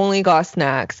 I only got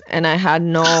snacks and I had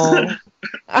no,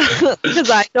 because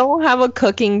I don't have a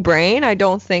cooking brain. I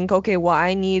don't think, okay, well,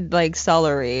 I need like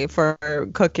celery for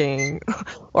cooking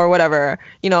or whatever.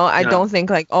 You know, I don't think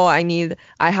like, oh, I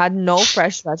had no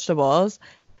fresh vegetables.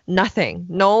 Nothing,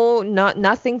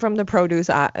 nothing from the produce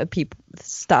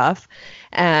stuff,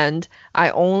 and I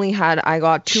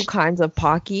got two kinds of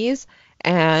Pockies,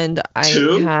 and I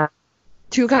had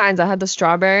two kinds. I had the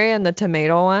strawberry and the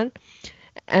tomato one,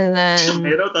 and then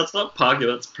tomato. That's not Pocky.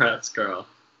 That's Pratt's, girl.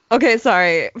 Okay,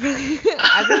 sorry.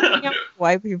 I've been thinking of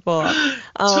white people.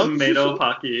 Tomato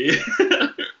Pocky.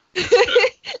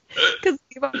 Because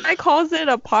I calls it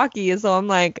a Pocky, so I'm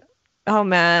like, oh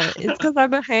man, it's because I've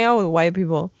been hanging out with white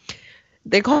people.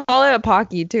 They call it a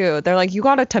Pocky too. They're like, you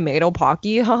got a tomato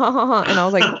Pocky? And I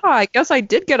was like, oh, I guess I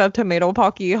did get a tomato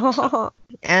Pocky.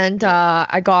 And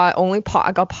I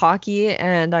got Pocky,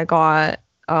 and I got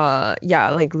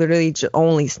like literally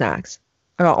only snacks.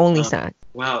 I got only snacks.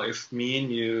 Wow, if me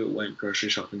and you went grocery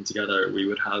shopping together, we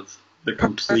would have the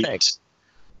complete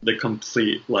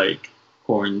like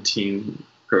quarantine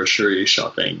grocery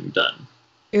shopping done.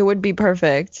 It would be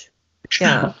perfect.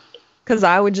 Yeah. Because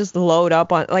I would just load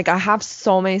up on, like, I have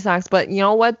so many snacks, but you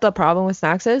know what the problem with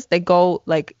snacks is? They go,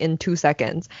 like, in 2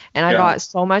 seconds. And I got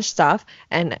so much stuff,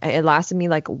 and it lasted me,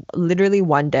 like, literally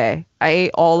one day. I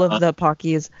ate all of the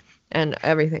Pockies and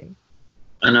everything.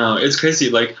 I know. It's crazy.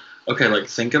 Like, okay, like,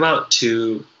 think about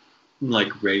 2,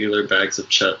 like, regular bags of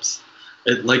chips.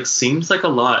 It, like, seems like a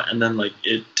lot, and then, like,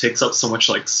 it takes up so much,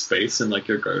 like, space in, like,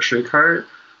 your grocery cart.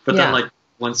 But then, like,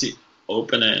 once you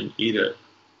open it and eat it,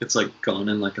 it's like gone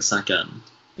in like a second.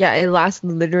 Yeah, it lasts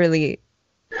literally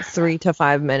 3 to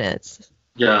 5 minutes.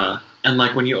 Yeah, and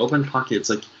like when you open Pocky, it's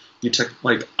like you take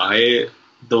like that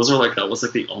was like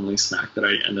the only snack that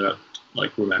I ended up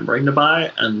like remembering to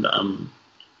buy, and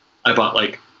I bought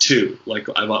like two. Like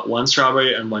I bought one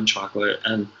strawberry and one chocolate,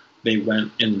 and they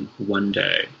went in one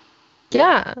day.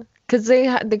 Yeah, because they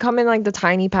come in like the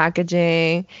tiny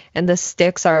packaging, and the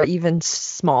sticks are even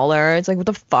smaller. It's like, what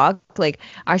the fuck? Like,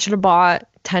 I should have bought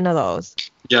 10 of those.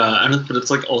 Yeah, but it's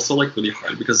like also like really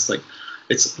hard because like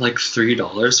it's like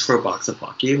 $3 for a box of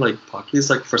Pocky. Like Pocky is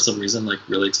like for some reason like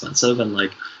really expensive, and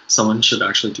like someone should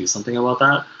actually do something about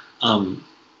that.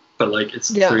 But like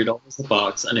it's $3 a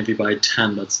box, and if you buy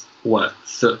 10, that's what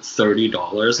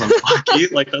 $30 on Pocky.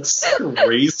 Like that's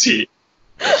crazy.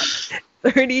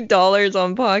 $30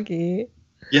 on Pocky.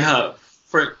 Yeah,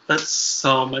 that's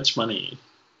so much money.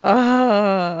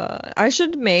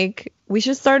 We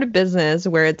should start a business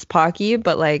where it's Pocky,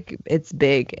 but like it's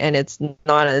big and it's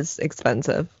not as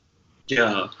expensive.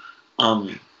 Yeah.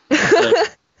 Like,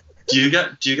 do you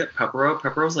get Pepero?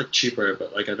 Pepero's like cheaper,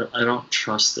 but like I don't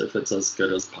trust if it's as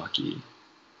good as Pocky.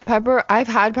 I've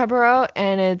had Pepero,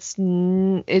 and it's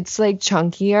like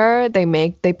chunkier.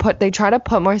 They try to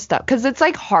put more stuff because it's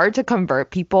like hard to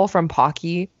convert people from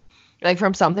Pocky, like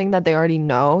from something that they already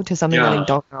know to something that they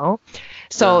don't know.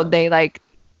 So they like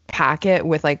pack it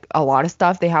with like a lot of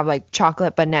stuff. They have like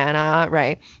chocolate banana,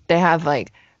 right? They have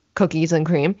like cookies and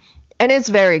cream, and it's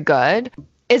very good.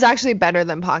 It's actually better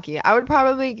than Pocky. I would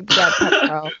probably get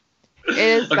Pepero. It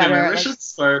is better. Maybe we should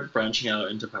start branching out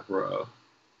into Pepero.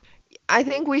 I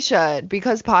think we should,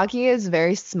 because Pocky is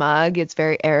very smug. It's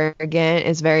very arrogant.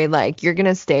 It's very like, you're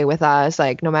gonna stay with us,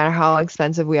 like no matter how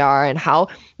expensive we are and how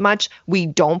much we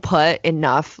don't put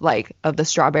enough like of the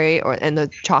strawberry and the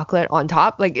chocolate on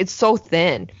top. Like it's so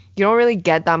thin, you don't really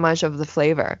get that much of the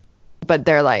flavor. But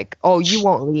they're like, oh, you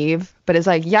won't leave. But it's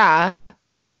like, yeah,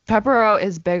 Pepero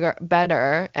is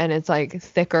better, and it's like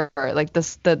thicker. Like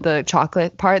the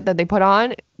chocolate part that they put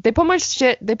on, they put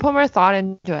more thought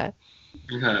into it.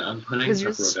 Okay, I'm putting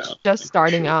Pepero down. Just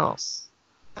starting out.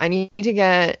 I need to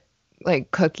get like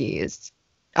cookies.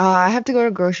 I have to go to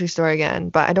the grocery store again,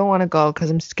 but I don't want to go because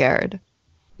I'm scared.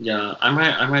 Yeah, I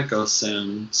might go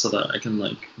soon so that I can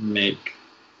like make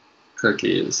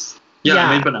cookies. Yeah,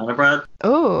 I made banana bread.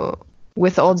 Oh,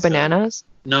 with old bananas?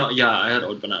 No, yeah, I had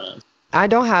old bananas. I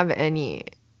don't have any.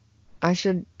 I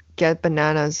should get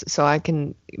bananas so I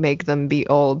can make them be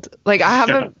old. Like I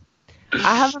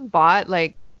haven't bought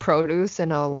like produce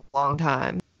in a long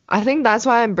time. I think that's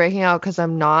why I'm breaking out, because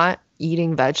I'm not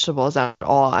eating vegetables at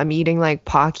all. I'm eating like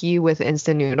Pocky with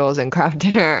instant noodles and Kraft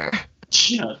Dinner.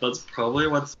 Yeah, that's probably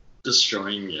what's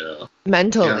destroying you.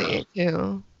 Mentally,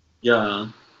 too. Yeah,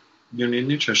 you need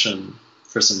nutrition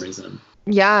for some reason.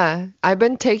 Yeah, I've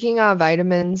been taking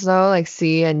vitamins though, like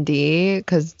C and D,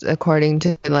 because according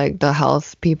to like the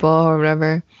health people or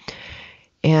whatever.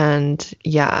 And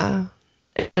yeah.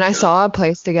 And I saw a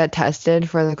place to get tested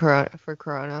for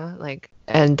corona, like,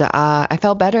 and I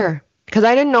felt better because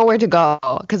I didn't know where to go,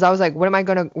 because I was like, where am I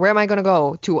gonna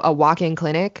go to a walk-in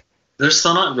clinic? They're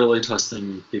still not really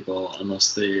testing people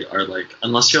unless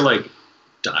you're like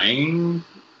dying.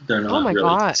 They're not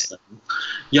really testing.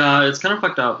 Yeah, it's kind of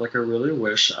fucked up. Like I really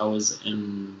wish I was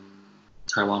in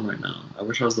Taiwan right now. I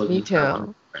wish I was living in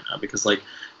Taiwan right now, because like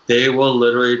they will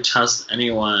literally test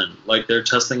anyone. Like they're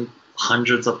testing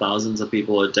hundreds of thousands of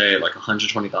people a day, like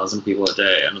 120,000 people a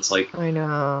day, and it's like, I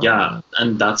know. Yeah,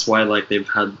 and that's why like they've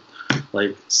had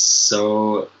like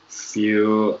so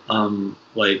few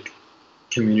like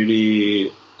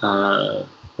community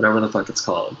whatever the fuck it's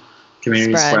called,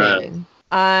 community spread.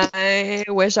 I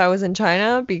wish I was in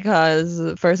China,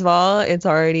 because first of all, it's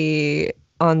already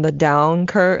on the down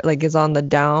curve, like it's on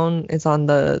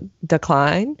the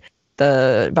decline,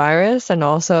 the virus, and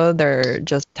also they're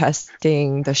just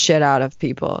testing the shit out of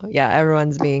people. Yeah,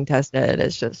 everyone's being tested.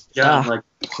 It's just like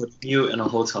putting you in a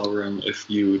hotel room if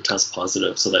you test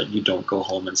positive so that you don't go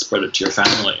home and spread it to your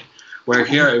family. Where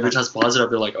here, if you test positive,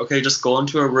 they're like, okay, just go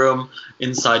into a room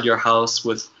inside your house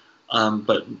with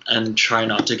and try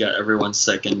not to get everyone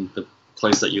sick in the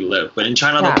place that you live. But in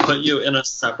China, they'll put you in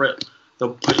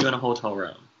a hotel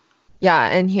room. Yeah,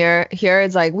 and here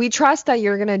it's like, we trust that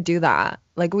you're gonna do that.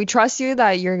 Like, we trust you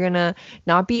that you're gonna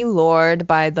not be lured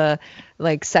by the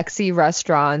like sexy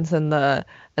restaurants and the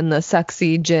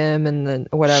sexy gym and the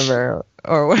whatever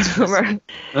or whatever.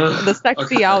 The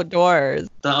sexy outdoors.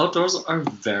 The outdoors are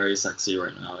very sexy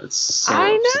right now. It's so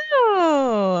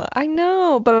I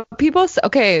know, but people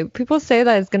say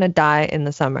that it's gonna die in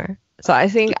the summer. So I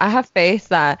think I have faith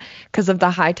that because of the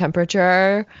high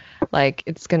temperature, like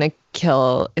it's gonna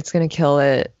kill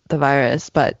it the virus,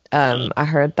 but I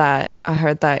heard that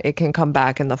it can come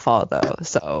back in the fall though.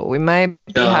 So we might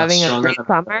be having a great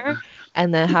summer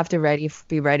and then have to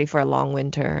be ready for a long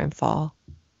winter and fall.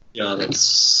 Yeah, that's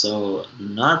so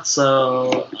not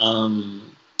so.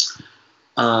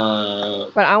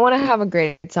 But I want to have a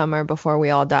great summer before we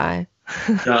all die.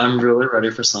 Yeah, I'm really ready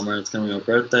for summer. It's gonna be my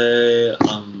birthday.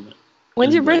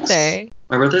 When's your birthday?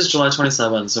 My birthday is July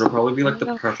 27th, so it'll probably be like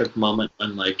the perfect moment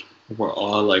when like we're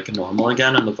all like normal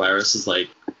again and the virus is like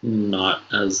not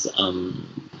as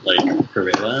like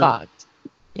prevalent. Fucked.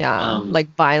 Yeah,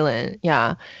 like violent.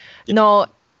 Yeah. No,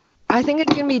 I think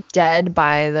it's gonna be dead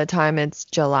by the time it's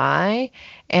July,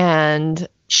 and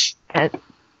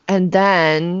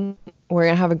then we're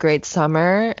gonna have a great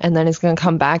summer, and then it's gonna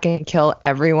come back and kill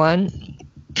everyone.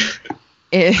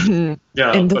 But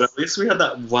at least we had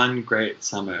that one great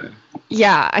summer.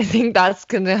 Yeah, I think that's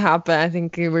gonna happen. I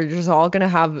think we're just all gonna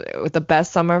have the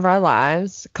best summer of our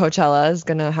lives. Coachella is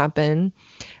gonna happen.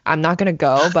 I'm not gonna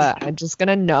go, but I'm just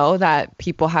gonna know that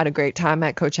people had a great time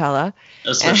at Coachella.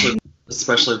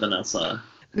 Especially Vanessa.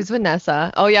 Who's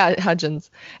Vanessa? Oh yeah,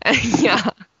 Hudgens. Yeah.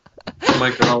 Oh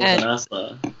my girl,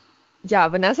 Vanessa. Yeah,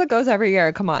 Vanessa goes every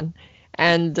year. Come on.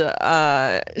 And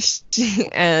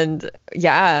and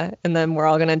then we're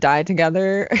all gonna die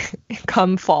together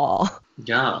come fall.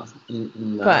 Yeah.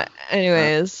 But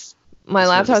anyways, my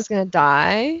laptop's gonna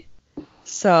die,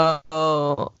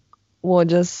 so we'll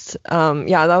just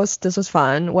this was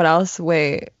fun. What else?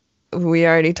 Wait, we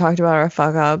already talked about our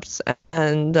fuck ups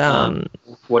and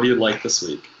what do you like this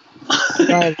week? What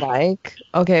do I like?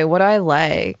 Okay, what do I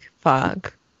like?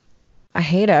 Fuck. I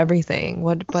hate everything.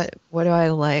 What do I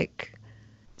like?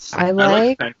 I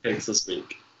like pancakes this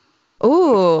week.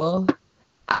 Ooh.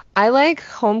 I like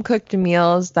home cooked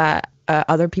meals that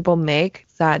other people make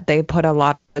that they put a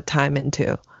lot of time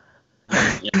into.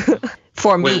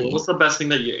 For me. Wait, what was the best thing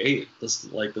that you ate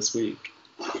this week?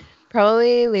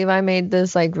 Probably Levi made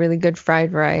this like really good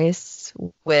fried rice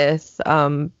with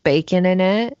bacon in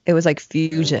it. It was like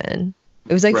fusion.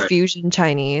 It was like fusion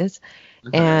Chinese.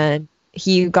 Okay. And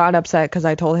he got upset because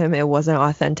I told him it wasn't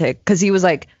authentic. Because he was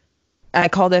like, I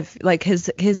called it like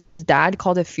his dad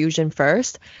called it fusion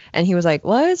first, and he was like,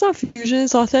 "What? It's not fusion,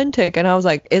 it's authentic." And I was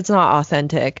like, "It's not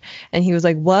authentic." And he was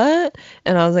like, "What?"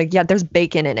 And I was like, "Yeah, there's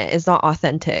bacon in it. It's not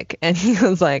authentic." And he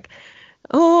was like,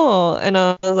 "Oh." And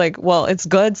I was like, "Well, it's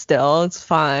good still. It's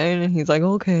fine." And he's like,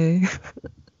 "Okay."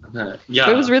 Okay. Yeah.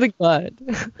 But it was really good.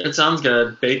 It sounds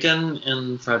good. Bacon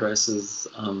in fried rice is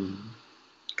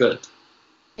good.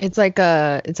 It's like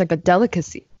a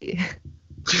delicacy.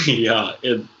 Yeah,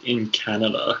 in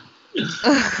Canada.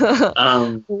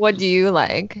 What do you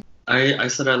like? I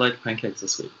said I like pancakes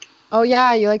this week. Oh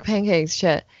yeah, you like pancakes.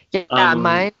 Shit. Yeah,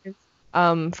 mine is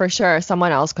for sure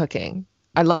someone else cooking.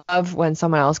 I love when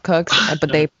someone else cooks,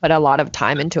 but they put a lot of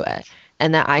time into it,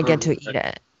 and then I get to eat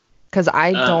it. Because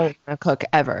I don't want to cook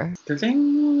ever.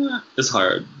 Cooking is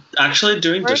hard. Actually,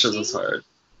 doing dishes is hard.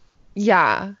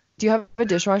 Yeah. Do you have a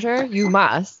dishwasher? You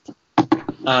must.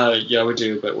 Yeah, we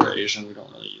do, but we're Asian. We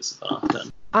don't really use it that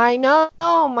often. I know.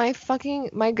 My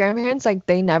grandparents, like,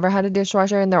 they never had a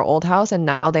dishwasher in their old house, and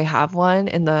now they have one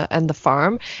in the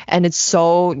farm, and it's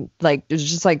so, like, it's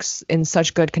just, like, in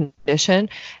such good condition,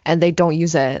 and they don't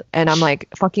use it. And I'm like,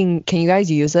 fucking, can you guys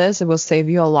use this? It will save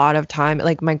you a lot of time.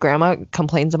 Like, my grandma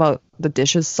complains about the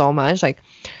dishes so much, like,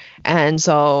 and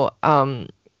so,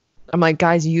 I'm like,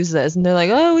 guys, use this. And they're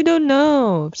like, oh, we don't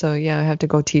know. So, yeah, I have to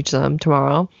go teach them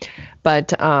tomorrow.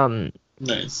 But,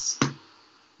 nice.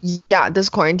 Yeah, this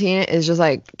quarantine is just,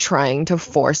 like, trying to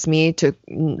force me to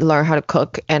learn how to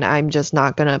cook. And I'm just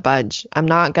not going to budge. I'm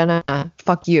not going to.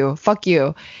 Fuck you. Fuck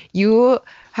you. You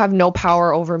have no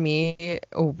power over me,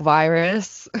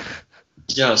 virus.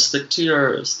 Yeah, stick to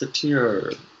your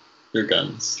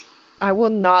guns. I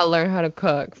will not learn how to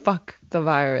cook. Fuck the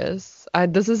virus.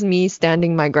 This is me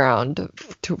standing my ground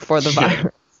for the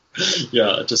virus.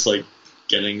 Yeah, just like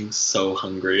getting so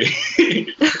hungry.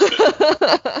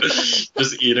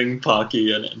 Just eating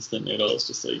Pocky and instant noodles,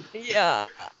 just like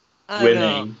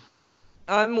winning.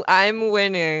 I'm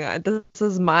winning.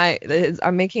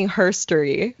 I'm making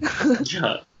herstory.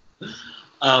 Yeah.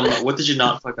 What did you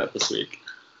not fuck up this week?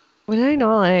 What did I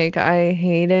not like? I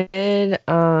hated.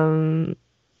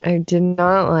 I did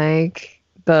not like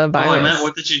the virus. Oh, I meant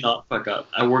what did you not fuck up?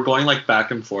 We're going like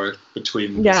back and forth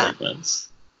between the segments.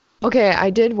 Okay, I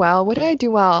did well. What did I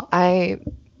do well? I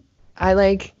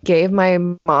like gave my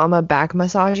mom a back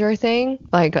massager thing,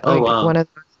 one of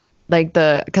like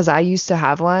because I used to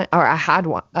have one, or I had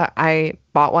one. I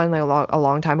bought one like a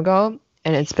long time ago,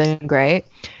 and it's been great.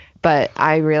 But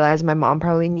I realized my mom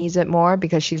probably needs it more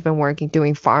because she's been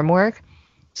doing farm work.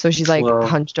 So she's like Well,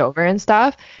 hunched over and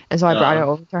stuff. And so I brought it yeah.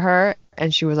 over to her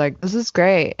and she was like, this is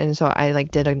great. And so I like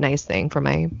did a nice thing for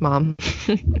my mom.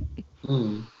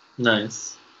 Mm,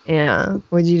 nice. Yeah.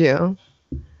 What'd you do?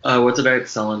 What did I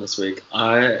excel in this week?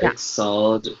 I Yeah.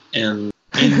 excelled in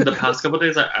the past couple of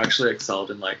days. I actually excelled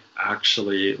in like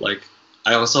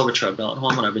I also have a treadmill at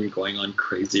home and I've been going on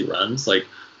crazy runs, like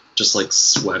just like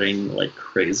sweating like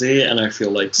crazy, and I feel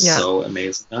like Yeah. so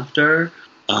amazing after.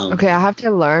 Okay, I have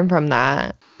to learn from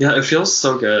that. Yeah, it feels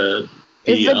so good.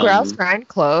 Is the grouse grind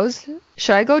closed?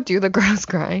 Should I go do the grouse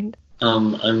grind?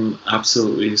 I'm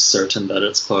absolutely certain that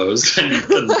it's closed. I need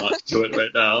to not do it right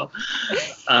now.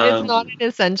 It's not an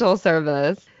essential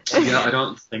service. Yeah, I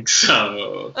don't think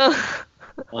so.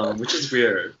 Which is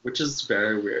weird. Which is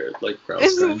very weird. Like grouse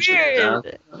It's grind should weird.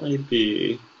 definitely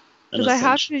be an Because I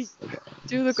have essential to service.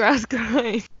 do the grass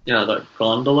grind. Yeah, that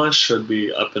gondola should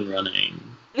be up and running.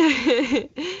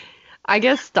 I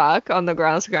get stuck on the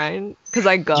grass grind because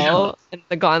I go Yeah. and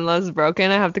the gondola's broken.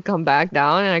 I have to come back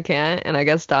down and I can't and I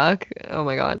get stuck. Oh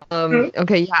my god.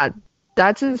 Okay, yeah.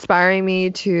 That's inspiring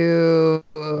me to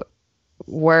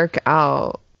work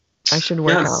out. I should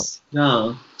work out. Yes.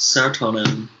 Yeah.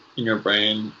 Serotonin in your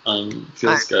brain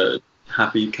feels good.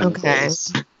 Happy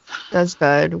chemicals. That's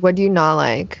good. What do you not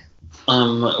like?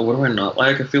 What do I not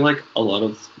like? I feel like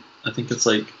I think it's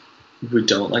like we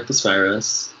don't like this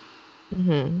virus.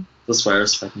 Hmm. This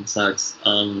virus fucking sucks.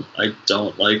 I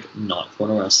don't like not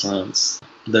going to restaurants.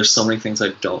 There's so many things I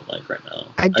don't like right now.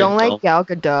 I don't like Gal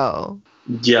Gadot.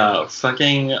 Yeah,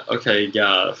 fucking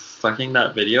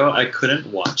that video. I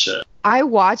couldn't watch it. I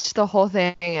watched the whole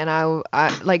thing and I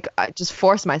just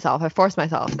forced myself. I forced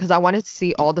myself because I wanted to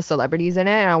see all the celebrities in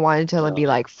it and I wanted to be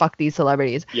like, fuck these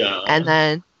celebrities. Yeah. And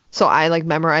then, so I like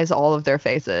memorized all of their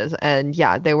faces and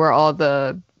yeah, they were all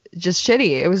just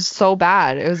shitty. It was so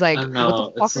bad. It was like, I know,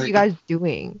 what the fuck are you guys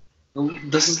doing?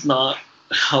 This is not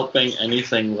helping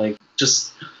anything. Like,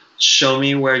 just show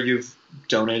me where you've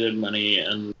donated money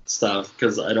and stuff,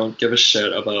 because I don't give a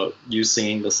shit about you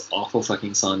singing this awful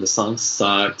fucking song. The song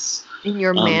sucks. In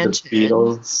your mansion. The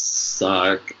Beatles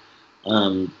suck.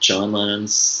 John Lennon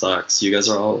sucks. You guys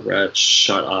are all rich.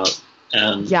 Shut up.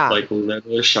 And like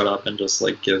literally shut up and just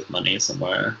like give money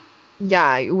somewhere.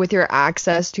 Yeah, with your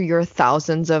access to your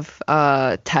thousands of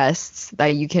tests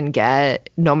that you can get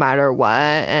no matter what,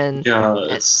 and yeah,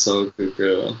 it's so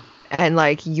cuckoo. And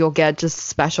like you'll get just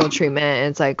special treatment. And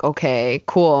it's like, okay,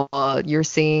 cool. You're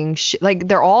seeing like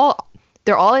they're all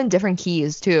in different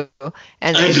keys too,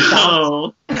 and I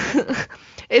know.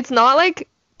 It's not like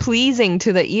pleasing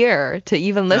to the ear to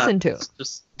even listen to. It's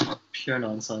just pure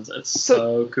nonsense. It's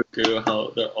so cuckoo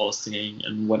how they're all singing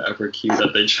in whatever key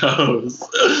that they chose.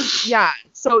 Yeah.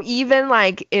 So even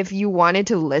like if you wanted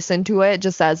to listen to it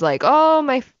just as like, oh,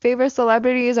 my favorite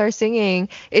celebrities are singing,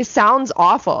 it sounds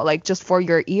awful, like just for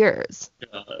your ears.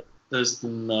 Yeah. There's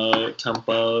no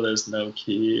tempo, there's no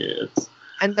key.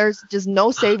 And there's just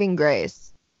no saving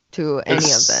grace to any of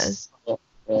this.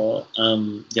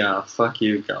 Yeah, fuck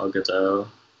you, Gal Gadot.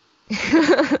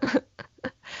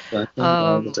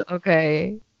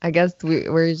 Okay. I guess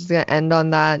we're just gonna end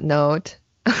on that note.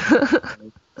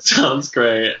 Sounds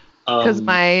great. Because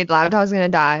my laptop's gonna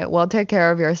die. Well, take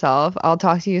care of yourself. I'll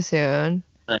talk to you soon.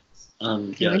 Thanks.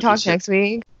 Can we talk next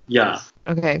week? Yeah.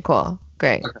 Okay, cool.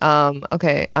 Great.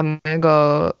 Okay, I'm gonna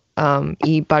go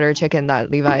eat butter chicken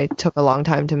that Levi took a long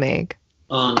time to make.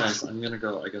 Oh, nice. I'm gonna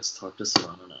go, I guess, talk to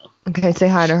Serena now. Okay, say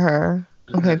hi to her.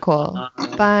 Okay, cool.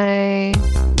 Bye.